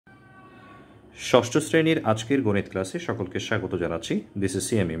ষষ্ঠ শ্রেণীর আজকের গণিত ক্লাসে সকলকে স্বাগত জানাচ্ছি। This is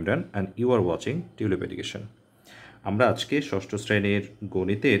CM Imran and you are watching tulip education. আমরা আজকে ষষ্ঠ শ্রেণীর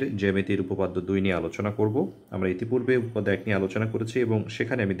গণিতের জ্যামিতির উপপাদ্য 2 নিয়ে আলোচনা করব। আমরা ইতিপূর্বে উপপাদ্য 1 নিয়ে আলোচনা করেছি এবং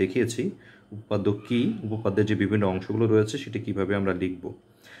সেখানে আমি দেখিয়েছি উপপাদ্য কী, উপপাদ্যের যে বিভিন্ন অংশগুলো রয়েছে সেটি কিভাবে আমরা লিখব।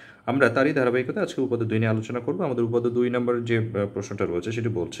 আমরা তারই ধারাবাহিকতা আজকে উপপাদ্য 2 নিয়ে আলোচনা করব। আমাদের উপপাদ্য 2 নম্বর যে প্রশ্নটা রয়েছে সেটি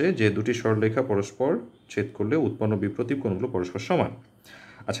বলছে যে দুটি সরলরেখা পরস্পর ছেদ করলে উৎপন্ন বিপ্রতীপ কোণগুলো পরস্পর সমান।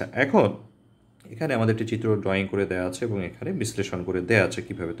 আচ্ছা, এখন এখানে আমাদের একটি চিত্র ড্রয়িং করে দেওয়া আছে এবং এখানে বিশ্লেষণ করে দেওয়া আছে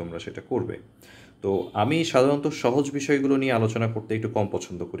কিভাবে তোমরা সেটা করবে। তো আমি সাধারণত সহজ বিষয়গুলো নিয়ে আলোচনা করতে একটু কম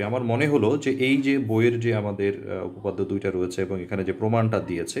পছন্দ করি। আমার মনে হলো যে এই যে বইয়ের যে আমাদের উপপাদ্য 2টা রয়েছে এবং এখানে যে প্রমাণটা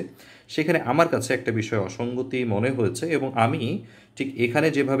দিয়েছে সেখানে আমার কাছে একটা বিষয় অসঙ্গতি মনে হয়েছে এবং আমি ঠিক এখানে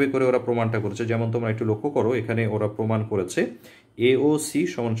যেভাবে করে ওরা প্রমাণটা করেছে, যেমন তোমরা একটু লক্ষ্য করো, এখানে ওরা প্রমাণ করেছে AOC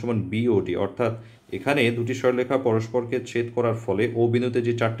 = BOD, অর্থাৎ এখানে দুটি সরলরেখা পরস্পরকে ছেদ করার ফলে ও বিন্দুতে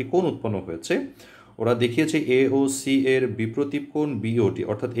যে 4টি কোণ উৎপন্ন হয়েছে ওরা দেখিয়েছে AOC এর বিপ্রতীপ কোণ BOD,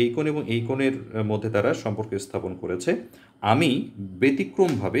 অর্থাৎ এই কোণ এবং এই কোণের মধ্যে তারা সম্পর্ক স্থাপন করেছে। আমি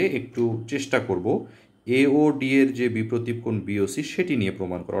ব্যতিক্রমভাবে একটু চেষ্টা করব AOD এর যে বিপ্রতীপ কোণ BOC সেটি নিয়ে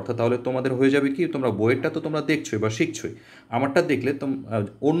প্রমাণ করা। অর্থাৎ তাহলে তোমাদের হয়ে যাবে কি, তোমরা বইয়েরটা তো তোমরা দেখছোই বা শিখছোই, আমারটা দেখলে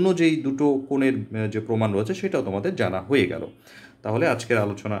অন্য যেই দুটো কোণের যে প্রমাণ রয়েছে সেটাও তোমাদের জানা হয়ে গেল। তাহলে আজকের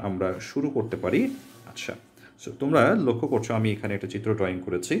আলোচনা আমরা শুরু করতে পারি। আচ্ছা, তোমরা লক্ষ্য করছো আমি এখানে একটা চিত্র ড্রয়িং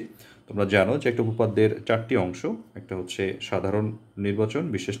করেছি। তোমরা জানো যে একটা উপপাদ্যের 4টি অংশ, একটা হচ্ছে সাধারণ নির্বাচন,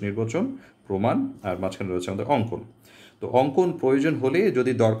 বিশেষ নির্বাচন, প্রমাণ, আর মাঝখানে রয়েছে আমাদের অঙ্কন। তো অঙ্কন প্রয়োজন হলে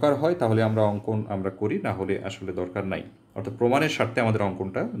যদি দরকার হয় তাহলে আমরা অঙ্কন আমরা করি, না হলে আসলে দরকার নাই। অর্থাৎ প্রমাণের স্বার্থে আমাদের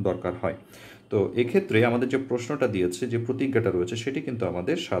অঙ্কনটা দরকার হয়। তো এক্ষেত্রে আমাদের যে প্রশ্নটা দিয়েছে, যে প্রতিজ্ঞাটা রয়েছে সেটি কিন্তু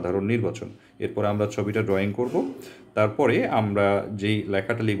আমাদের সাধারণ নির্বাচন। এরপরে আমরা ছবিটা ড্রয়িং করব, তারপরে আমরা যেই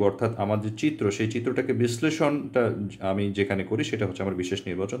লেখাটা লিখব, অর্থাৎ আমার যে চিত্র সেই চিত্রটাকে বিশ্লেষণটা আমি যেখানে করি সেটা হচ্ছে আমার বিশেষ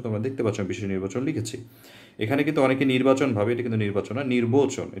নির্বাচন। তোমরা দেখতে পাচ্ছ বিশেষ নির্বাচন লিখেছি। এখানে কিন্তু অনেকে নির্বাচন ভাবে, এটা কিন্তু নির্বাচন না,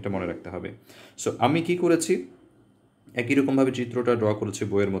 নির্বাচন, এটা মনে রাখতে হবে। সো আমি কি করেছি, একই রকমভাবে চিত্রটা ড্র করেছি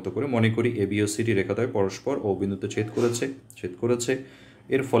বইয়ের মতো করে। মনে করি ABOCD রেখাদ্বয় পরস্পর ও বিন্দুতে ছেদ করেছে।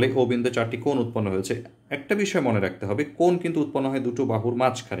 এর ফলে ও বিন্দুতে 4টি কোণ উৎপন্ন হয়েছে। একটা বিষয় মনে রাখতে হবে, কোণ কিন্তু উৎপন্ন হয় দুটো বাহুর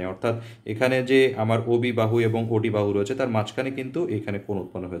মাঝখানে, অর্থাৎ এখানে যে আমার OB বাহু এবং OD বাহু রয়েছে তার মাঝখানে কিন্তু এখানে কোণ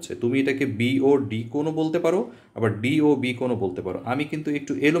উৎপন্ন হয়েছে। তুমি এটাকে BOD কোণও বলতে পারো, আবার DOB কোণও বলতে পারো। আমি কিন্তু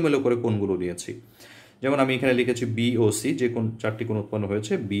একটু এলোমেলো করে কোণগুলো নিয়েছি। যেমন আমি এখানে লিখেছি BOC, যে কোণ 4টি কোণ উৎপন্ন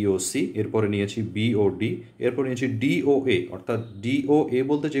হয়েছে BOC, এরপরে নিয়েছি BOD, এরপর নিয়েছি DOA, অর্থাৎ DOA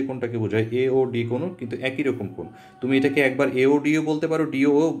বলতে যে কোণটাকে বোঝায় AOD কোণও কিন্তু একই রকম কোণ। তুমি এটাকে একবার AODও বলতে পারো,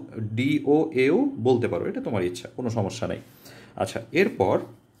 DOAও বলতে পারো, এটা তোমার ইচ্ছা, কোনো সমস্যা নেই। আচ্ছা, এরপর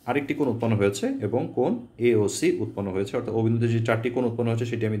আরেকটি কোণ উৎপন্ন হয়েছে এবং কোণ AOC উৎপন্ন হয়েছে, অর্থাৎ ও বিন্দুতে যে 4টি কোণ উৎপন্ন হয়েছে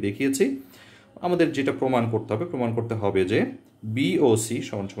সেটি আমি দেখিয়েছি। আমাদের যেটা প্রমাণ করতে হবে যে BOC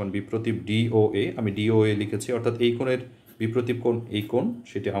 = বিপ্রতীপ DOA, আমি DOA লিখেছি, অর্থাৎ এই কোণের বিপ্রতীপ কোণ এই কোণ,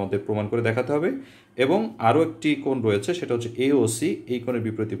 সেটি আমাদের প্রমাণ করে দেখাতে হবে। এবং আরও একটি কোণ রয়েছে সেটা হচ্ছে AOC, এই কোণের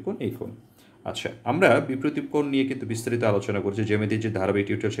বিপ্রতীপ কোণ এই কোণ। আচ্ছা, আমরা বিপ্রতীপ কোণ নিয়ে কিন্তু বিস্তারিত আলোচনা করছি জ্যামিতির যে ধারাবাহিক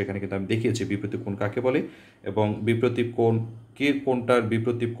টিউটোরিয়াল, সেখানে কিন্তু আমি দেখিয়েছি বিপ্রতীপ কোণ কাকে বলে এবং বিপ্রতীপ কোণ কে, কোণটার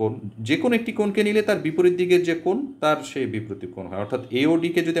বিপ্রতীপ কোণ, যে কোনো একটি কোণকে নিলে তার বিপরীত দিকের যে কোণ তার সেই বিপ্রতীপ কোণ হয়। অর্থাৎ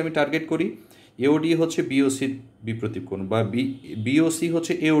AOD-কে যদি আমি টার্গেট করি, AOD হচ্ছে BOC-র বিপ্রতীপ কোণ, বা BOC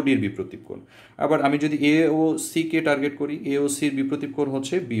হচ্ছে AOD-র বিপ্রতীপ কোণ। আবার আমি যদি AOC-কে টার্গেট করি, AOC-র বিপ্রতীপ কোণ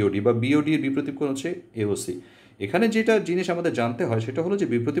হচ্ছে BOD, বা BOD-র বিপ্রতীপ কোণ হচ্ছে AOC। এখানে যেটা জিনিস আমাদের জানতে হয় সেটা হলো যে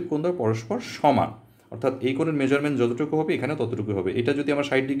বিপ্রতীপ কোণ দ্বয় পরস্পর সমান, অর্থাৎ এই কোণের মেজারমেন্ট যতটুকু হবে এখানে ততটুকু হবে। এটা যদি আমার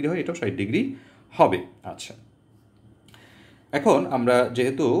 60 ডিগ্রি হয় এটাও 60 ডিগ্রি হবে। আচ্ছা, এখন আমরা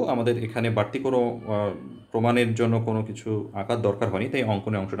যেহেতু আমাদের এখানে বাড়তি কোনো প্রমাণের জন্য কোনো কিছু আঁকার দরকার হয়নি, তাই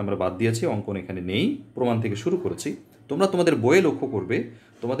অঙ্কনের অংশটা আমরা বাদ দিয়েছি, অঙ্কন এখানে নেই, প্রমাণ থেকে শুরু করেছি। তোমরা তোমাদের বইয়ে লক্ষ্য করবে,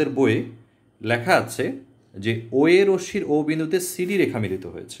 তোমাদের বইয়ে লেখা আছে যে OA রশ্মির ও বিন্দুতে CD রেখা মিলিত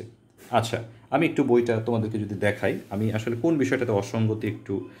হয়েছে। আচ্ছা, আমি একটু বইটা তোমাদেরকে যদি দেখাই, আমি আসলে কোন বিষয়টাতে অসঙ্গতি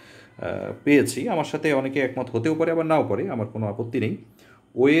একটু পেয়েছি, আমার সাথে অনেকে একমত হতেও পারে আবার নাও পারে, আমার কোনো আপত্তি নেই।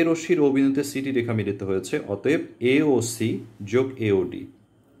 OA রশ্মির ও বিন্দুতে CD রেখা মিলিত হয়েছে, অতএব AOC যোগ AOD।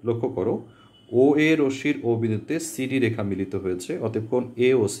 লক্ষ্য করো, OA রশ্মির ও বিন্দুতে CD রেখা মিলিত হয়েছে, অতএব কোণ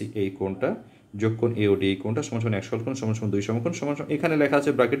AOC এই কোণটা যোগ কোণ AOD এই কোণটা সমান 1 সরলকোণ সমান 2 সমকোণ সমান, এখানে লেখা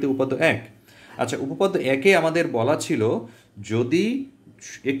আছে ব্র্যাকেটে উপপাদ্য 1। আচ্ছা, উপপাদ্য 1-এ আমাদের বলা ছিল যদি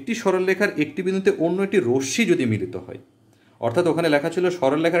একটি সরলরেখার একটি বিন্দুতে অন্য একটি রশ্মি যদি মিলিত হয়, অর্থাৎ ওখানে লেখা ছিল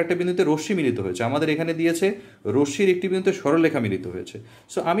সরলরেখার একটা বিন্দুতে রশ্মি মিলিত হয়েছে, আমাদের এখানে দিয়েছে রশ্মির একটি বিন্দুতে সরলরেখা মিলিত হয়েছে।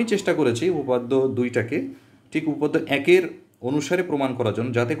 সো আমি চেষ্টা করেছি উপপাদ্য 2টাকে ঠিক উপপাদ্য 1-এর অনুসারে প্রমাণ করার জন্য,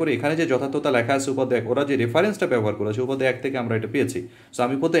 যাতে করে এখানে যে যথার্থতা লেখা আছে উপপাদ্য 1, ওরা যে রেফারেন্সটা ব্যবহার করেছে উপপাদ্য 1 থেকে আমরা এটা পেয়েছি। সো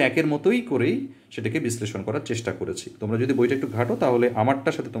আমি উপপাদ্য 1-এর মতোই করেই সেটাকে বিশ্লেষণ করার চেষ্টা করেছি। তোমরা যদি বইটা একটু ঘাটো তাহলে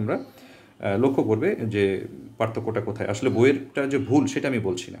আমারটার সাথে তোমরা লক্ষ্য করবে যে পার্থক্যটা কোথায়। আসলে বইয়েরটা যে ভুল সেটা আমি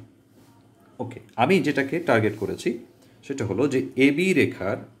বলছি না। ওকে, আমি যেটাকে টার্গেট করেছি সেটা হলো যে এবি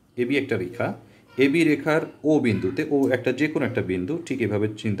একটা রেখা, এবি রেখার ও বিন্দুতে, ও একটা যে কোনো একটা বিন্দু, ঠিক এভাবে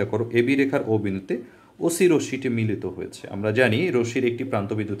চিন্তা করো, এবি রেখার ও বিন্দুতে ওসি রশ্মিটি মিলিত হয়েছে। আমরা জানি রশ্মির একটি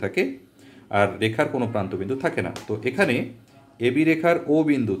প্রান্তবিন্দু থাকে আর রেখার কোনো প্রান্তবিন্দু থাকে না। তো এখানে এবি রেখার ও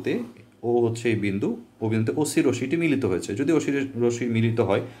বিন্দুতে, ও হচ্ছে এই বিন্দু, ও বিন্দুতে ওসি রশ্মিটি মিলিত হয়েছে। যদি ওসি রশ্মি মিলিত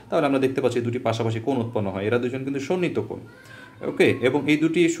হয় তাহলে আমরা দেখতে পাচ্ছি দুটি পাশাপাশি কোণ উৎপন্ন হয়, এরা দুজন কিন্তু সন্নিহিত কোণ। ওকে, এবং এই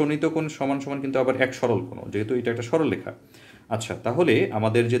দুটি সন্নিহিত কোণ সমান সমান কিন্তু আবার এক সরল কোণ, যেহেতু এটা একটা সরল রেখা। আচ্ছা, তাহলে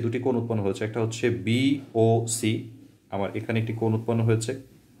আমাদের যে দুটি কোণ উৎপন্ন হয়েছে, একটা হচ্ছে বি ও সি, আমার এখানে একটি কোণ উৎপন্ন হয়েছে,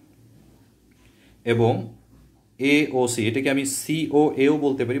 এবং এ ও সি, এটাকে আমি সি ও এও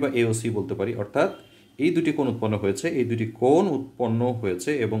বলতে পারি বা এ ও সি বলতে পারি। অর্থাৎ এই দুটি কোণ উৎপন্ন হয়েছে, এই দুটি কোণ উৎপন্ন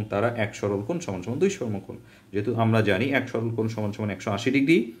হয়েছে এবং তারা এক সরল কোণ সমান সমান দুই সমকোণ। যেহেতু আমরা জানি এক সরল কোণ সমান সমান 180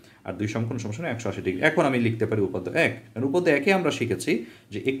 ডিগ্রি আর দুই সমকোণ সমান সমান 180 ডিগ্রি। এখন আমি লিখতে পারি উপাদ্য এক। কারণ উপাদ্য একে আমরা শিখেছি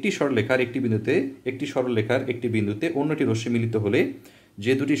যে একটি সরলরেখার একটি বিন্দুতে অন্যটি রশ্মি মিলিত হলে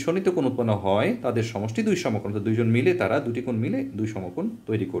যে দুটি সন্নিহিত কোণ উৎপন্ন হয় তাদের সমষ্টি দুই সমকোণ। তো দুইজন মিলে তারা দুটি কোণ মিলে দুই সমকোণ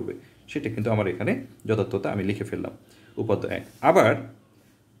তৈরি করবে। সেটা কিন্তু আমার এখানে যথার্থতা আমি লিখে ফেললাম, উপাদ্য এক।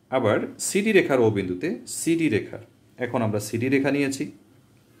 আবার সিডি রেখার ও বিন্দুতে, এখন আমরা সিডি রেখা নিয়েছি,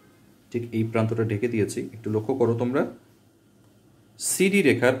 ঠিক এই প্রান্তটা ঢেকে দিয়েছি, একটু লক্ষ্য করো তোমরা। সিডি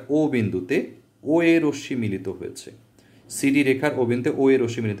রেখার ও বিন্দুতে ও এ রশ্মি মিলিত হয়েছে, সিডি রেখার ও বিন্দুতে ও এ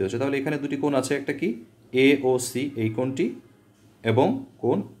রশ্মি মিলিত হয়েছে। তাহলে এখানে দুটি কোণ আছে, একটা কি এ ও সি, এই কোণটি, এবং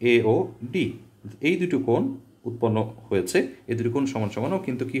কোণ এ ও ডি, এই দুটো কোণ উৎপন্ন হয়েছে। এই দুটি কোণ সমান সমানও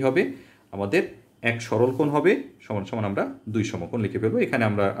কিন্তু কি হবে, আমাদের এক সরল কোণ হবে, সমান সমান আমরা দুই সমকোণ লিখে ফেলবো। এখানে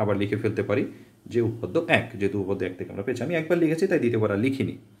আমরা আবার লিখে ফেলতে পারি যে উপাদ্য এক, যেহেতু উপাদ্য এক থেকে আমরা পেয়েছি। আমি একবার লিখেছি তাই দ্বিতীয়বার আর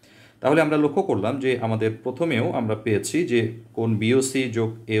লিখিনি। তাহলে আমরা লক্ষ্য করলাম যে আমাদের প্রথমেও আমরা পেয়েছি যে কোণ বিওসি যোগ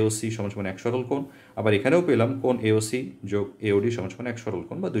এওসি সমান সমান এক সরল কোণ, আবার এখানেও পেলাম কোণ এওসি যোগ এওডি সমান সমান এক সরল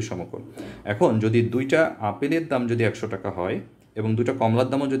কোণ বা দুই সমকোণ। এখন যদি দুইটা আপেলের দাম যদি 100 টাকা হয় এবং দুইটা কমলার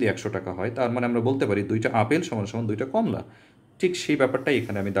দামও যদি 100 টাকা হয়, তার মানে আমরা বলতে পারি দুইটা আপেল সমান সমান দুইটা কমলা। ঠিক সেই ব্যাপারটাই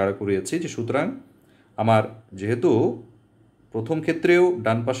এখানে আমি দাঁড়া করিয়েছি যে সুতরাং আমার যেহেতু প্রথম ক্ষেত্রেও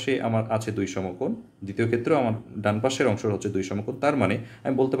ডান পাশে আমার আছে দুই সমকোণ, দ্বিতীয় ক্ষেত্রেও আমার ডান পাশের অংশ হচ্ছে দুই সমকোণ, তার মানে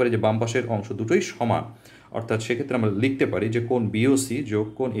আমি বলতে পারি যে বাম পাশের অংশ দুটোই সমান। অর্থাৎ সেক্ষেত্রে আমরা লিখতে পারি যে কোণ বিওসি যোগ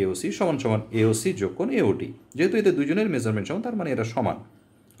কোণ এওসি সমান সমান এওসি যোগ কোণ এওডি। যেহেতু এদের দুজনের মেজারমেন্ট সমান, তার মানে এরা সমান।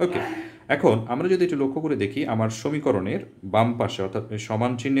 ওকে, এখন আমরা যদি একটু লক্ষ্য করে দেখি, আমার সমীকরণের বাম পাশে অর্থাৎ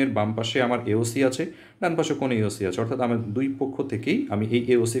সমান চিহ্নের বাম পাশে আমার এওসি আছে, ডান পাশে কোণ এওসি আছে, অর্থাৎ আমার দুই পক্ষ থেকেই আমি এই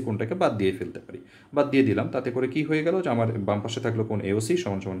এওসি কোণটাকে বাদ দিয়ে ফেলতে পারি। বাদ দিয়ে দিলাম, তাতে করে কি হয়ে গেল যে আমার বাম পাশে থাকলো কোণ এওসি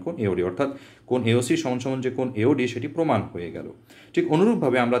সমান সমান কোণ এওডি, অর্থাৎ কোণ এওসি সমান সমান যে কোণ এওডি সেটি প্রমাণ হয়ে গেল। ঠিক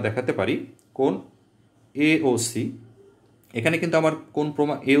অনুরূপভাবে আমরা দেখাতে পারি কোণ এওসি, এখানে কিন্তু আমার কোন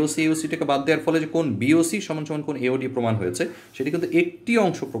প্রমাণ এওসিটাকে বাদ দেওয়ার ফলে যে কোন বিওসি সমান সমান কোন এওডি প্রমাণ হয়েছে, সেটি কিন্তু একটি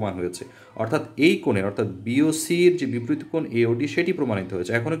অংশ প্রমাণ হয়েছে। অর্থাৎ এই কোণের, অর্থাৎ বিওসির যে বিপরীত কোণ এওডি সেটি প্রমাণিত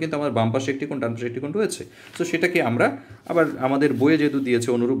হয়েছে। এখনও কিন্তু আমার বাম পাশে একটি কোণ, ডান পাশে একটি কোণ রয়েছে। তো সেটাকে আমরা আবার আমাদের বইয়ে যেহেতু দিয়েছে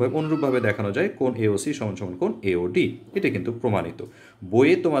অনুরূপভাবে দেখানো যায় কোণ এওসি সমান সমান কোণ এওডি, এটা কিন্তু প্রমাণিত।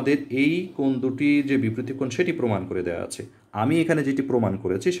 বইয়ে তোমাদের এই কোণ দুটির যে বিপরীত কোণ সেটি প্রমাণ করে দেওয়া আছে। আমি এখানে যেটি প্রমাণ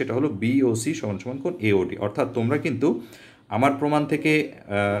করেছি সেটা হলো বিওসি সমান সমান কোণ এওডি। অর্থাৎ তোমরা কিন্তু আমার প্রমাণ থেকে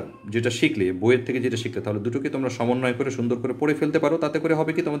যেটা শিখলে, বইয়ের থেকে যেটা শিখলে, তাহলে দুটোকে তোমরা সমন্বয় করে সুন্দর করে পড়ে ফেলতে পারো। তাতে করে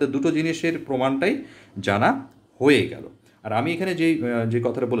হবে কি, তোমাদের দুটো জিনিসের প্রমাণটাই জানা হয়ে গেল। আর আমি এখানে যে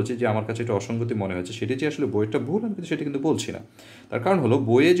কথাটা বলেছি যে আমার কাছে এটা অসঙ্গতি মনে হয়েছে, সেটি যে আসলে বইটা ভুল আমি কিন্তু সেটা কিন্তু বলছি না। তার কারণ হলো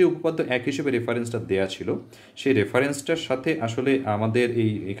বইয়ে যে উপপাদ্য এক হিসেবে রেফারেন্সটা দেওয়া ছিল, সেই রেফারেন্সটার সাথে আসলে আমাদের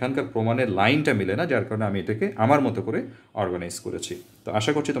এখানকার প্রমাণের লাইনটা মিলে না, যার কারণে আমি এটাকে আমার মতো করে অর্গানাইজ করেছি। তো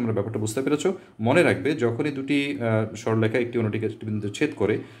আশা করছি তোমরা ব্যাপারটা বুঝতে পেরেছো। মনে রাখবে, যখনই দুটি সরলরেখা একটি অন্যটিকে বিন্দুতে ছেদ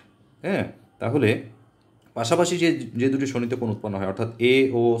করে, হ্যাঁ, তাহলে পাশাপাশি যে দুটি সন্নিহিত কোণ উৎপন্ন হয়, অর্থাৎ এ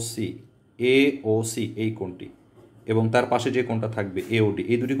ও সি এই কোণটি এবং তার পাশে যে কোণটা থাকবে এওডি,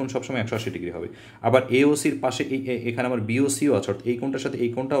 এই দুটি কোণ সবসময় 180 ডিগ্রি হবে। আবার এওসির পাশে এখানে আমার বিওসিও আছে, অর্থাৎ এই কোণটার সাথে এই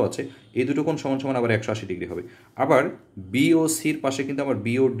কোণটাও আছে, এই দুটো কোণ সমান সমান আবার 180 ডিগ্রি হবে। আবার বিওসির পাশে কিন্তু আমার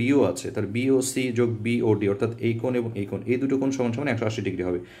বিওডিও আছে, তাহলে বিওসি যোগ বিওডি, অর্থাৎ এই কোণ এবং এই কোণ, এই দুটো কোণ সমান সমান 180 ডিগ্রি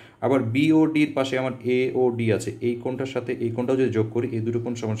হবে। আবার বিওডির পাশে আমার এওডি আছে, এই কোণটার সাথে এই কোণটাও যদি যোগ করি, এই দুটো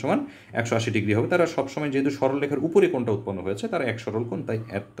কোণ সমান সমান 180 ডিগ্রি হবে। তারা সবসময় যেহেতু সরলরেখার উপরে কোণটা উৎপন্ন হয়েছে, তারা এক সরল কোণ, তাই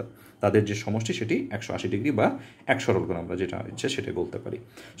তাদের যে সমষ্টি সেটি 180 ডিগ্রি বা এক সরল কোণ আমরা যেটা ইচ্ছে সেটাই বলতে পারি।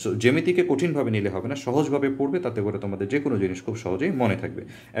 সো জ্যামিতিকে কঠিনভাবে নিলে হবে না, সহজভাবে পড়বে, তাতে করে তোমাদের যে কোনো জিনিস খুব সহজেই মনে থাকবে।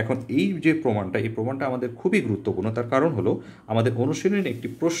 এখন এই যে প্রমাণটা, এই প্রমাণটা আমাদের খুবই গুরুত্বপূর্ণ। তার কারণ হলো আমাদের অনুশীলনে একটি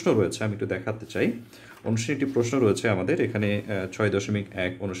প্রশ্ন রয়েছে, আমি একটু দেখাতে চাই। অনুশীলনে একটি প্রশ্ন রয়েছে আমাদের এখানে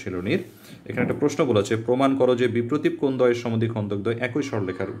 6.1 অনুশীলনীর। এখানে একটা প্রশ্ন বলেছে, প্রমাণ করো যে বিপ্রতীপ কোণদ্বয়ের সমদ্বিখণ্ডকদ্বয় একই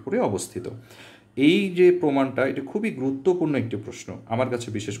সরলরেখার উপরে অবস্থিত। এই যে প্রমাণটা, এটা খুবই গুরুত্বপূর্ণ একটি প্রশ্ন, আমার কাছে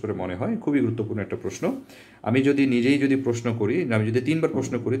বিশেষ করে মনে হয় খুবই গুরুত্বপূর্ণ একটা প্রশ্ন। আমি যদি নিজেই যদি প্রশ্ন করি, আমি যদি 3বার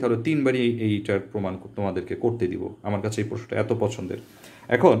প্রশ্ন করি, তাহলে 3বারই এইটার প্রমাণ তোমাদেরকে করতে দিব। আমার কাছে এই প্রশ্নটা এত পছন্দের।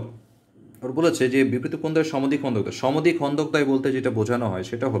 এখন ওর বলেছে যে বিপরীত কোণদ্বয়ের সমদ্বিখণ্ডকদ্বয়, সমদ্বিখণ্ডকদ্বয় বলতে যেটা বোঝানো হয়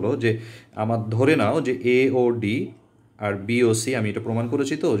সেটা হলো যে আমার ধরে নাও যে এ ও ডি আর বি ও সি, আমি এটা প্রমাণ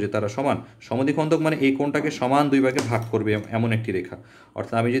করেছি তো যে তারা সমান। সমদ্বিখণ্ডক মানে এই কোণটাকে সমান 2 ভাগে ভাগ করবে এমন একটি রেখা।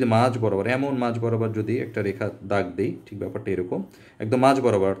 অর্থাৎ আমি যদি মাঝ বরাবর, এমন মাঝ বরাবর যদি একটা রেখা দাগ দিই, ঠিক ব্যাপারটা এরকম, একদম মাঝ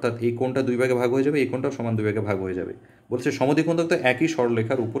বরাবর, অর্থাৎ এই কোণটা 2 ভাগে ভাগ হয়ে যাবে, এই কোণটাও সমান 2 ভাগে ভাগ হয়ে যাবে। বলছে সমদ্বিখণ্ডক তো একই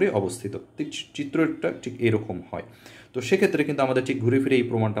সরলরেখার উপরে অবস্থিত, ঠিক চিত্রটা ঠিক এরকম হয়। তো সেক্ষেত্রে কিন্তু আমাদের ঠিক ঘুরে ফিরে এই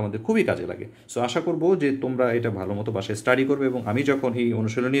প্রমাণটা আমাদের খুবই কাজে লাগে। সো আশা করবো যে তোমরা এটা ভালো মতো বাসায় স্টাডি করবে, এবং আমি যখন এই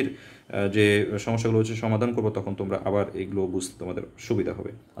অনুশীলনীর যে সমস্যাগুলো হচ্ছে সমাধান করবো, তখন তোমরা আবার এইগুলো বুঝতে তোমাদের সুবিধা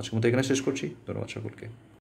হবে। আজকের মতো এখানে শেষ করছি। ধন্যবাদ সকলকে।